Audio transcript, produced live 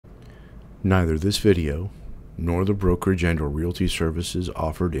Neither this video nor the brokerage and or realty services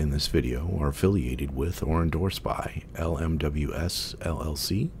offered in this video are affiliated with or endorsed by LMWS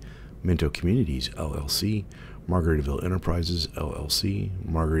LLC, Minto Communities LLC, Margaritaville Enterprises LLC,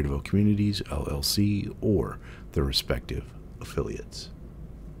 Margaritaville Communities LLC, or their respective affiliates.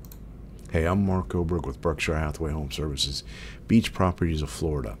 Hey, I'm Mark Oberg with Berkshire Hathaway Home Services, Beach Properties of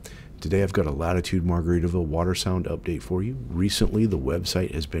Florida. Today I've got a Latitude Margaritaville Watersound update for you. Recently the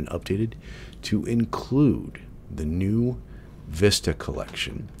website has been updated to include the new Vista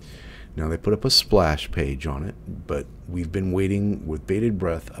Collection. Now they put up a splash page on it, but we've been waiting with bated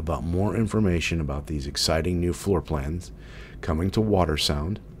breath about more information about these exciting new floor plans coming to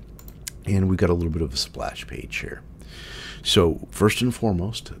Watersound, and we got a little bit of a splash page here. So first and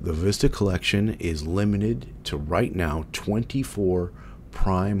foremost, the Vista Collection is limited to right now 24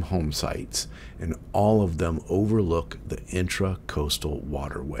 prime home sites, and all of them overlook the intra-coastal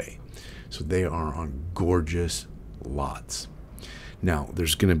waterway. So they are on gorgeous lots. Now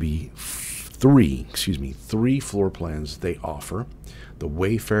there's going to be three floor plans they offer: the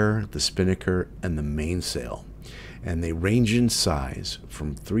Wayfarer, the Spinnaker, and the Mainsail, and they range in size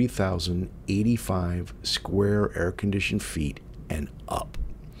from 3,085 square air-conditioned feet and up.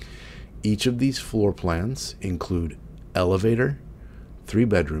 Each of these floor plans include elevator, 3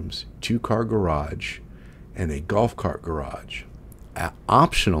 bedrooms, 2-car garage, and a golf cart garage.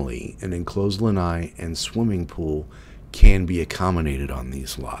 Optionally, an enclosed lanai and swimming pool can be accommodated on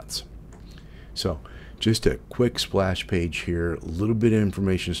these lots. So just a quick splash page here, a little bit of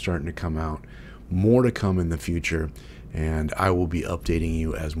information starting to come out, more to come in the future, and I will be updating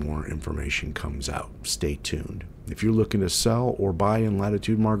you as more information comes out. Stay tuned. If you're looking to sell or buy in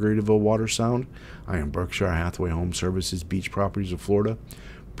Latitude Margaritaville Watersound, I am Berkshire Hathaway Home Services, Beach Properties of Florida,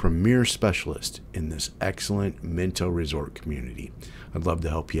 premier specialist in this excellent Minto resort community. I'd love to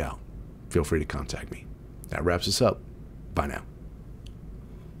help you out. Feel free to contact me. That wraps us up. Bye now.